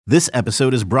This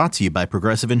episode is brought to you by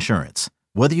Progressive Insurance.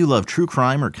 Whether you love true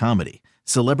crime or comedy,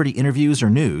 celebrity interviews or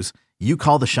news, you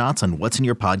call the shots on what's in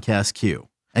your podcast queue.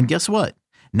 And guess what?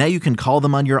 Now you can call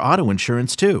them on your auto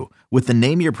insurance too with the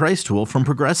Name Your Price tool from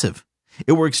Progressive.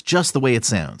 It works just the way it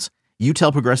sounds. You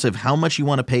tell Progressive how much you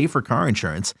want to pay for car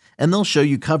insurance, and they'll show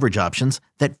you coverage options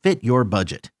that fit your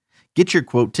budget. Get your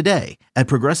quote today at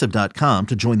Progressive.com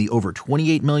to join the over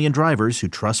 28 million drivers who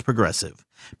trust Progressive.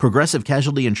 Progressive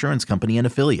Casualty Insurance Company and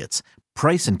Affiliates.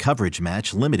 Price and coverage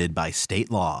match limited by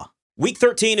state law. Week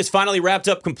 13 is finally wrapped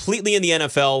up completely in the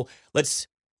NFL. Let's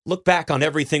look back on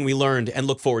everything we learned and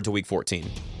look forward to Week 14.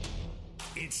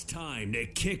 It's time to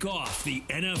kick off the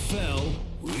NFL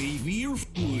Review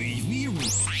Preview.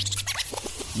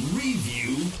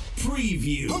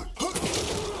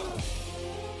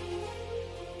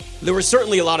 There were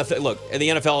certainly a lot of look, in the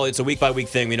NFL, it's a week-by-week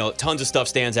thing. We know tons of stuff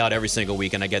stands out every single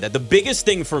week, and I get that. The biggest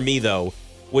thing for me, though,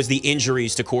 was the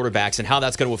injuries to quarterbacks and how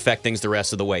that's going to affect things the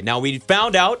rest of the way. Now, we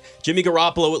found out Jimmy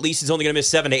Garoppolo, at least, is only going to miss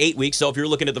 7 to 8 weeks. So if you're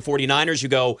looking at the 49ers, you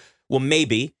go, well,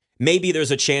 maybe there's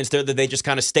a chance there that they just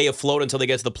kind of stay afloat until they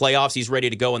get to the playoffs. He's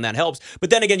ready to go, and that helps. But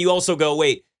then again, you also go,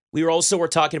 wait, we were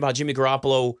talking about Jimmy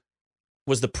Garoppolo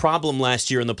was the problem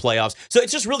last year in the playoffs. So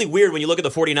it's just really weird when you look at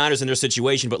the 49ers and their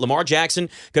situation. But Lamar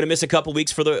Jackson going to miss a couple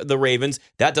weeks for the Ravens.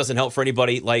 That doesn't help for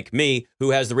anybody like me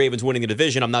who has the Ravens winning the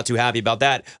division. I'm not too happy about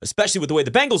that, especially with the way the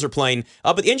Bengals are playing.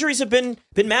 But the injuries have been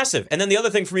massive. And then the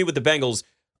other thing for me with the Bengals,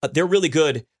 they're really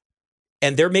good.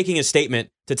 And they're making a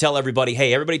statement to tell everybody,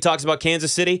 hey, everybody talks about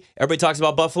Kansas City. Everybody talks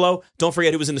about Buffalo. Don't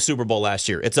forget who was in the Super Bowl last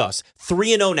year. It's us.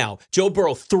 3-0 now. Joe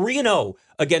Burrow, 3-0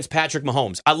 against Patrick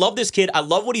Mahomes. I love this kid. I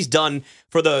love what he's done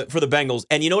for the Bengals.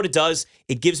 And you know what it does?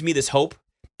 It gives me this hope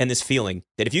and this feeling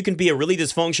that if you can be a really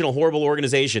dysfunctional, horrible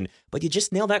organization, but you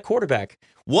just nail that quarterback.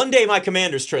 One day, my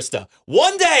Commanders, Trista,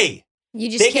 one day,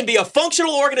 they can be a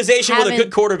functional organization with a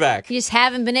good quarterback. You just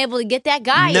haven't been able to get that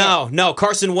guy yet. No,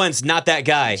 Carson Wentz, not that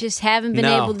guy. Just haven't been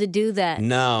able to do that.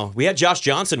 No. We had Josh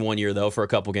Johnson one year, though, for a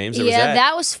couple games.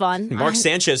 That was fun. Mark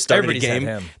Sanchez started a game.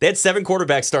 Had him. They had 7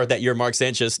 quarterbacks start that year. Mark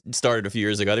Sanchez started a few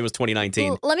years ago. I think it was 2019.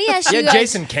 Well, let me ask you guys.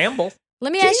 Jason Campbell.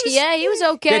 Let me ask you. Yeah, he was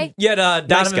okay. You had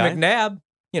Donovan guy. McNabb.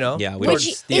 You know, yeah, we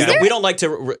don't like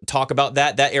to talk about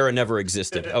that. That era never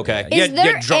existed. Okay, is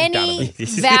there any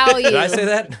value? Did I say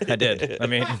that? I did. I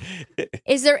mean,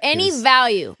 is there any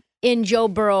value in Joe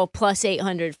Burrow plus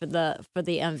 800 for the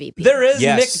MVP? There is.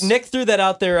 Yes. Nick threw that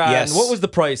out there. Yes. What was the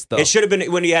price though? It should have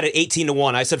been when he had it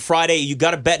 18-1. I said Friday, you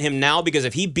got to bet him now because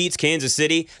if he beats Kansas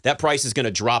City, that price is going to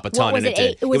drop a ton. What was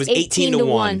it? It was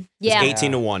 18-1. Yeah,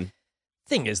 18-1.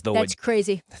 Thing is though, that's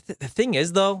crazy. The thing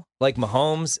is though, like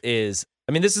Mahomes is.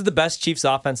 I mean, this is the best Chiefs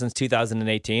offense since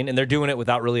 2018, and they're doing it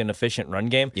without really an efficient run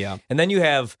game. Yeah. And then you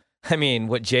have, I mean,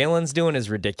 what Jalen's doing is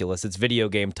ridiculous. It's video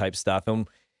game type stuff. And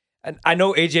I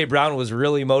know A.J. Brown was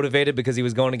really motivated because he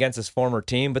was going against his former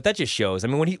team, but that just shows. I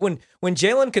mean, when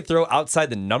Jalen could throw outside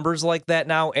the numbers like that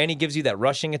now, and he gives you that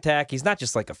rushing attack, he's not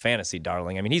just like a fantasy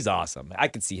darling. I mean, he's awesome. I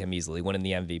could see him easily winning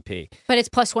the MVP. But it's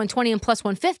plus 120 and plus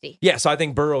 150. Yeah, so I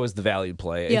think Burrow is the valued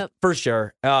play. Yep. For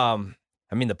sure.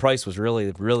 I mean, the price was really,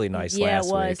 really nice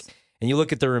last week. And you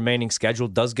look at the remaining schedule,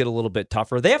 does get a little bit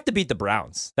tougher. They have to beat the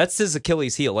Browns. That's his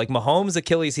Achilles heel. Like Mahomes'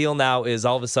 Achilles heel now is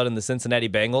all of a sudden the Cincinnati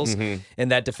Bengals in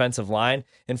that defensive line.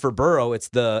 And for Burrow, it's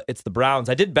the Browns.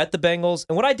 I did bet the Bengals.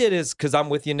 And what I did is, because I'm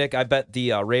with you, Nick, I bet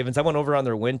the Ravens. I went over on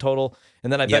their win total.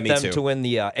 And then I bet them to win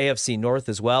the AFC North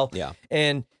as well. Yeah.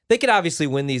 And they could obviously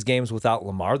win these games without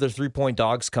Lamar. They're 3-point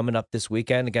dogs coming up this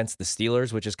weekend against the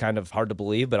Steelers, which is kind of hard to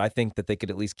believe, but I think that they could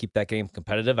at least keep that game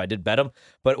competitive. I did bet them.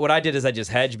 But what I did is I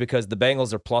just hedged because the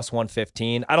Bengals are plus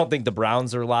 115. I don't think the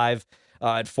Browns are live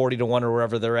at 40-1 or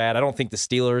wherever they're at. I don't think the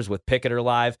Steelers with Pickett are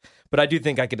live, but I do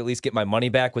think I could at least get my money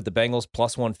back with the Bengals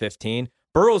plus 115.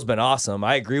 Burrow's been awesome.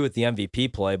 I agree with the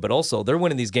MVP play, but also they're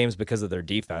winning these games because of their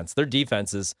defense. Their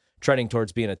defense is trending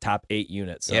towards being a top 8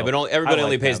 unit. So yeah, but everybody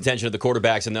only pays attention to the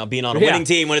quarterbacks and now being on a winning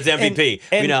team when it's MVP.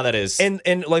 We know how that is. And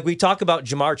like we talk about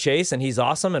Jamar Chase, and he's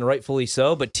awesome and rightfully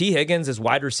so, but T. Higgins is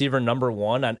wide receiver number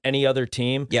 1 on any other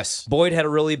team. Yes. Boyd had a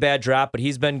really bad drop, but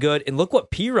he's been good. And look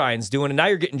what P. Ryan's doing, and now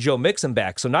you're getting Joe Mixon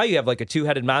back. So now you have like a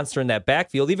two-headed monster in that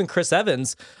backfield. Even Chris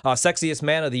Evans, sexiest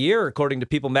man of the year, according to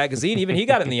People Magazine, even he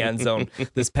got in the end zone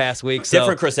this past week. So,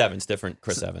 different Chris Evans.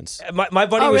 My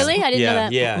buddy was... really? I didn't know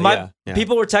that. Yeah.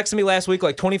 People were texting me last week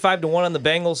like 25-1 on the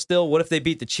Bengals still. What if they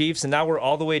beat the Chiefs? And now we're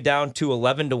all the way down to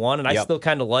 11-1, and I still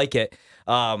kind of like it.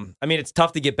 I mean, it's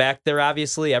tough to get back there,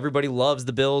 obviously. Everybody loves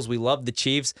the Bills. We love the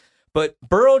Chiefs. But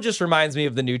Burrow just reminds me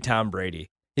of the new Tom Brady.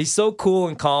 He's so cool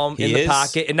and calm in the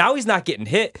pocket, and now he's not getting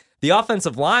hit. The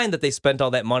offensive line that they spent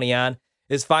all that money on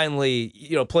is finally,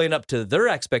 playing up to their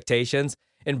expectations.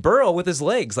 And Burrow with his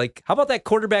legs, like, how about that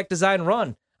quarterback design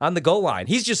run on the goal line?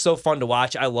 He's just so fun to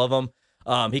watch. I love him.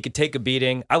 He could take a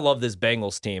beating. I love this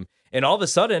Bengals team. And all of a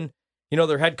sudden,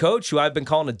 their head coach, who I've been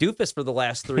calling a doofus for the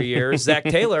last 3 years, Zach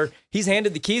Taylor, he's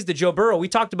handed the keys to Joe Burrow. We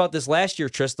talked about this last year,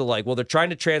 Trista, they're trying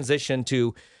to transition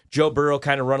to Joe Burrow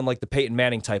kind of running like the Peyton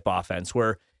Manning type offense,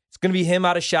 where it's going to be him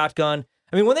out of shotgun.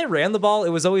 I mean, when they ran the ball, it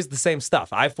was always the same stuff.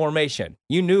 I formation.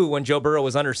 You knew when Joe Burrow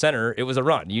was under center, it was a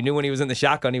run. You knew when he was in the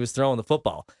shotgun, he was throwing the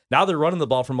football. Now they're running the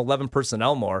ball from 11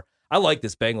 personnel more. I like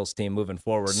this Bengals team moving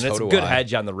forward, and it's a good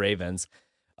hedge on the Ravens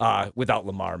without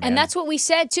Lamar, man. And that's what we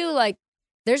said, too. Like,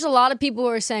 there's a lot of people who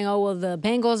are saying, oh, well, the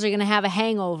Bengals are going to have a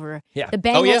hangover. Yeah. The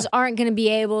Bengals aren't going to be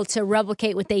able to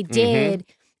replicate what they did.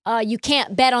 You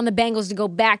can't bet on the Bengals to go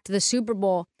back to the Super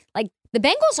Bowl. Like, the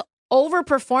Bengals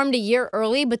overperformed a year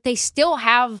early, but they still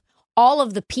have all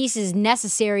of the pieces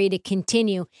necessary to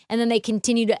continue. And then they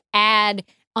continue to add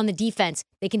on the defense.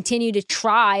 They continue to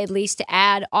try, at least, to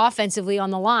add offensively on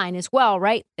the line as well,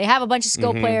 right? They have a bunch of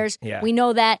skill players. Yeah. We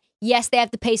know that. Yes, they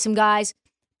have to pay some guys.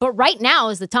 But right now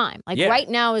is the time. Right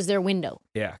now is their window.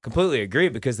 Yeah, completely agree,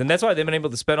 because then that's why they've been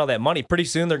able to spend all that money. Pretty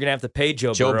soon they're going to have to pay Joe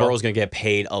Burrow. Joe Burrow's going to get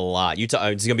paid a lot. It's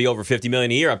going to be over $50 million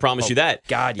a year. I promise you that.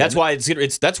 God, that's why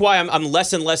that's why I'm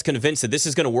less and less convinced that this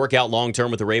is going to work out long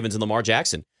term with the Ravens and Lamar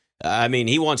Jackson. I mean,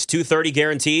 he wants $230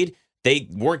 guaranteed. They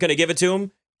weren't going to give it to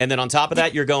him, and then on top of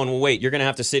that, you're going, well, wait, you're going to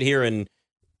have to sit here and.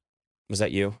 Was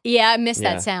that you? Yeah, I missed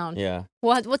that sound. Yeah.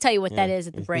 We'll tell you what that is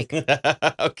at the break.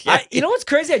 Okay. You know what's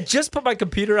crazy? I just put my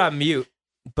computer on mute,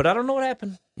 but I don't know what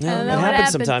happened. Yeah, it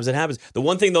happens sometimes. It happens. The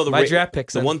one thing, though, my draft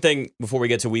picks. The one thing before we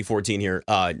get to Week 14 here,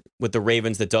 with the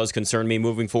Ravens that does concern me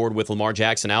moving forward with Lamar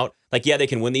Jackson out. Like, yeah, they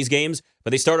can win these games,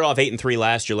 but they started off 8-3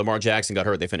 last year. Lamar Jackson got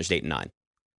hurt. They finished 8-9.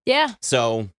 Yeah.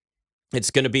 So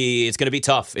it's gonna be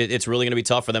tough. It's really gonna be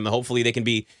tough for them. And hopefully they can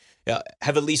be.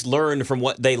 Have at least learned from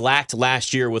what they lacked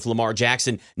last year with Lamar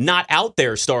Jackson not out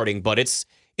there starting, but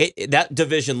that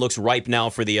division looks ripe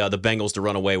now for the Bengals to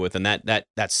run away with, and that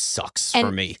sucks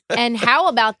for me. And how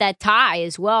about that tie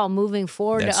as well, moving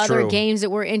forward That's to other true. games that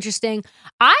were interesting?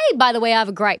 By the way, have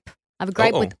a gripe. I have a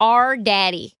gripe with our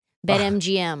daddy,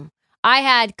 BetMGM. I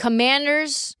had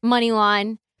Commanders money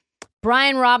line,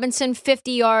 Brian Robinson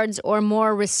 50 yards or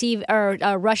more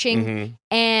rushing,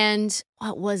 and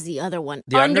what was the other one?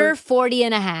 Under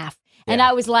 40.5. And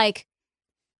I was like,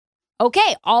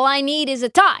 okay, all I need is a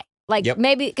tie. Like,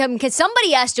 maybe because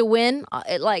somebody has to win.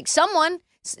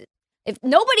 If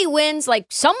nobody wins, like,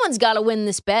 someone's got to win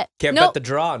this bet. Can't bet the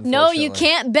draw, No, you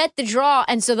can't bet the draw.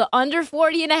 And so the under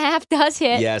 40.5 does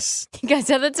hit. Yes.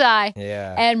 Because of the tie.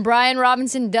 Yeah. And Brian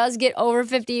Robinson does get over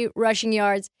 50 rushing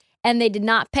yards. And they did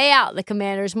not pay out the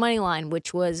Commanders' money line,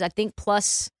 which was, I think,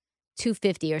 plus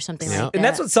 250 or something like that. And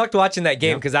that's what sucked watching that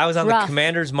game, because I was on the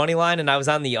Commanders' money line and I was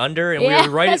on the under, and we were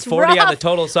right at 40 on the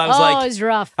total. So I was it was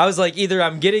rough. I was like, either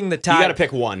I'm getting the tie. You got to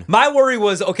pick one. My worry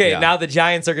was, now the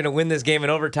Giants are going to win this game in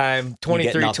overtime,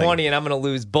 23-20, and I'm going to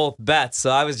lose both bets.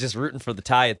 So I was just rooting for the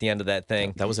tie at the end of that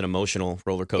thing. That was an emotional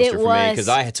roller coaster for me, because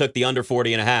I took the under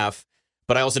 40.5,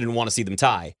 but I also didn't want to see them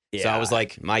tie. Yeah. So I was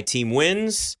like, my team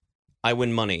wins, I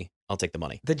win money. I'll take the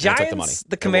money. The Giants,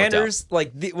 the Commanders,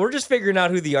 we're just figuring out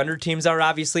who the under teams are,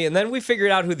 obviously, and then we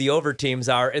figured out who the over teams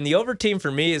are. And the over team for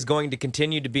me is going to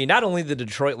continue to be not only the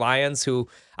Detroit Lions, who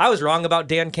I was wrong about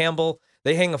Dan Campbell.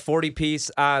 They hang a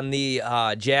 40-piece on the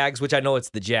Jags, which I know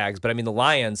it's the Jags, but I mean the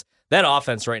Lions, that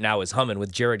offense right now is humming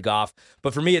with Jared Goff.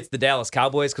 But for me, it's the Dallas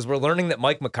Cowboys, because we're learning that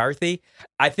Mike McCarthy,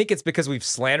 I think it's because we've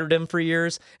slandered him for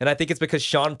years, and I think it's because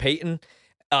Sean Payton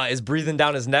is breathing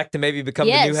down his neck to maybe become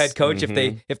the new head coach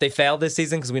if they fail this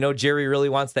season, because we know Jerry really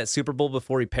wants that Super Bowl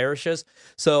before he perishes.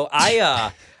 So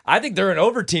I think they're an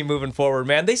over team moving forward,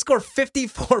 man. They scored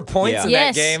 54 points in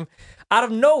that game out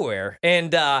of nowhere.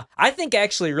 And I think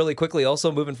actually really quickly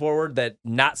also moving forward that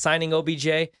not signing OBJ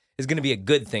is going to be a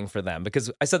good thing for them, because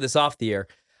I said this off the air.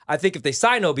 I think if they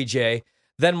sign OBJ,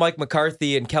 then Mike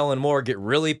McCarthy and Kellen Moore get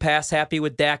really pass happy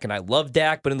with Dak, and I love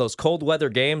Dak, but in those cold weather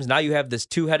games, now you have this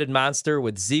two-headed monster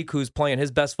with Zeke, who's playing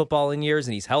his best football in years,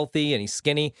 and he's healthy and he's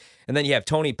skinny, and then you have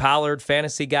Tony Pollard,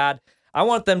 fantasy god. I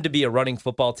want them to be a running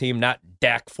football team, not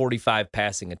Dak 45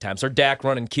 passing attempts, or Dak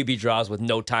running QB draws with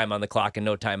no time on the clock and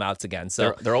no timeouts again.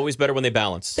 So they're always better when they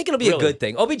balance. I think it'll be a good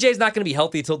thing. OBJ's not going to be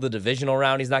healthy until the divisional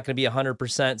round. He's not going to be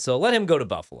 100%, so let him go to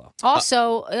Buffalo.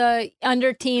 Also,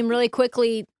 under team really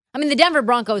quickly, I mean, the Denver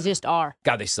Broncos just are.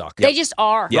 God, they suck. They just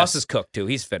are. Yes. Russ is cooked, too.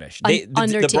 He's finished.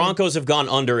 The Broncos have gone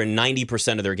under in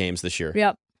 90% of their games this year.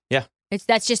 Yep. Yeah.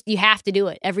 That's just, you have to do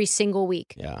it every single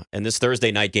week. Yeah. And this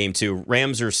Thursday night game, too.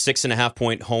 Rams are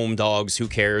 6.5-point home dogs. Who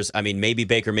cares? I mean, maybe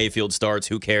Baker Mayfield starts.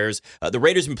 Who cares? The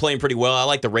Raiders have been playing pretty well. I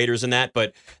like the Raiders in that,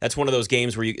 but that's one of those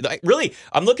games where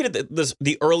I'm looking at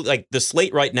the early, the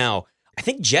slate right now. I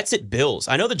think Jets at Bills.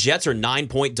 I know the Jets are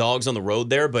 9-point dogs on the road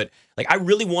there, but I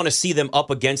really want to see them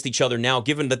up against each other now,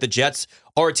 given that the Jets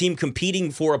are a team competing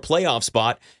for a playoff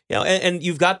spot. And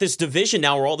you've got this division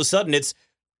now where all of a sudden it's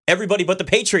everybody but the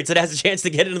Patriots that has a chance to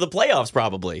get into the playoffs,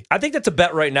 probably. I think that's a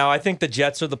bet right now. I think the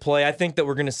Jets are the play. I think that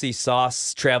we're going to see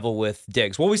Sauce travel with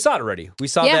Diggs. Well, we saw it already. We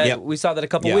saw that. Yep. We saw that a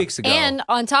couple weeks ago. And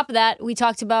on top of that, we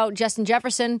talked about Justin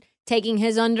Jefferson taking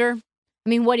his under. I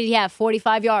mean, what did he have?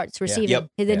 45 yards receiving. Yep.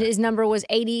 His number was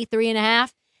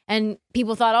 83.5. And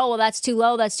people thought, oh, well, that's too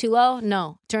low. That's too low.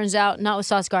 No, turns out not with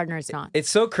Sauce Gardner. It's not.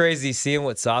 It's so crazy seeing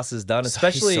what Sauce has done,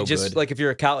 especially so just good. If you're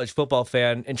a college football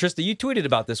fan. And Trista, you tweeted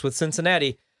about this with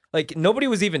Cincinnati. Nobody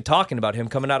was even talking about him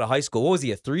coming out of high school. What was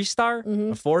he, a 3-star? A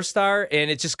 4-star? And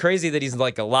it's just crazy that he's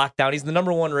like a lockdown. He's the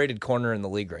number 1 rated corner in the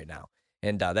league right now.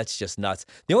 And that's just nuts.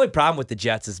 The only problem with the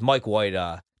Jets is Mike White.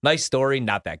 Nice story,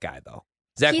 not that guy, though.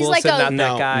 Zach Wilson, not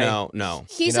that guy. No.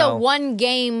 He's a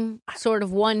one-game sort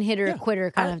of one-hitter quitter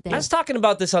kind of thing. I was talking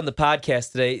about this on the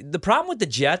podcast today. The problem with the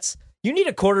Jets, you need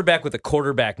a quarterback with a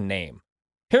quarterback name.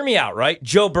 Hear me out, right?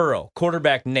 Joe Burrow,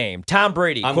 quarterback name. Tom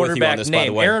Brady, quarterback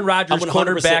name. Aaron Rodgers,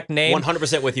 quarterback name.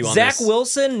 100% with you on Zach this.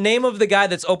 Wilson, name of the guy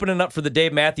that's opening up for the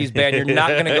Dave Matthews Band. You're not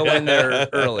going to go in there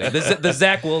early. The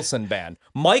Zach Wilson Band.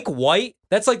 Mike White,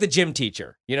 that's like the gym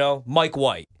teacher, Mike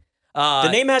White.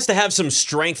 The name has to have some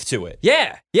strength to it.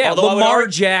 Yeah. Although Lamar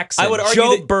Jackson,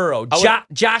 Joe Burrow,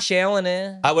 Josh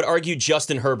Allen. I would argue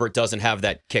Justin Herbert doesn't have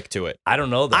that kick to it. I don't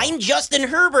know, though. I'm Justin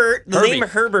Herbert. The name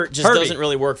Herbert just doesn't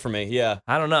really work for me. Yeah.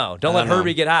 I don't know. Don't let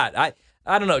Herbie get hot.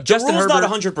 I don't know. Justin Herbert.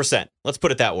 Not 100%. Let's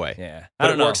put it that way. Yeah.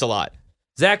 But it works a lot.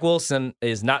 Zach Wilson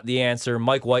is not the answer.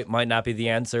 Mike White might not be the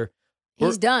answer.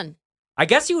 He's done. I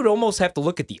guess you would almost have to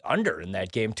look at the under in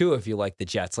that game, too, if you like the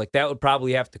Jets. That would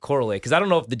probably have to correlate, because I don't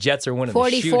know if the Jets are winning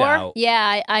 44? The shootout.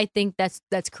 Yeah, I think that's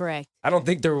correct. I don't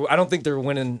think they're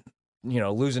winning,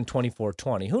 losing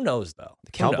 24-20. Who knows, though?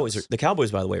 The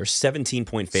Cowboys, by the way, are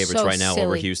 17-point favorites right now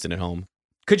over Houston at home.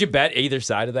 Could you bet either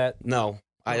side of that? No.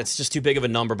 It's just too big of a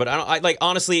number. But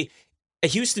honestly,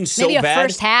 Houston's so bad. Maybe a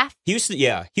first half?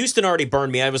 Houston already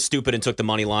burned me. I was stupid and took the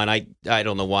money line. I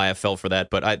don't know why I fell for that,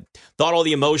 but I thought all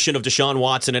the emotion of Deshaun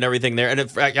Watson and everything there, and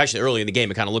actually early in the game,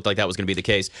 it kind of looked like that was going to be the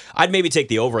case. I'd maybe take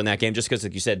the over in that game just because,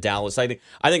 like you said, Dallas. I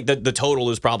think that the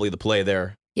total is probably the play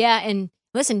there. Yeah, and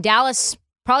listen, Dallas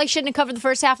probably shouldn't have covered the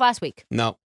first half last week. No.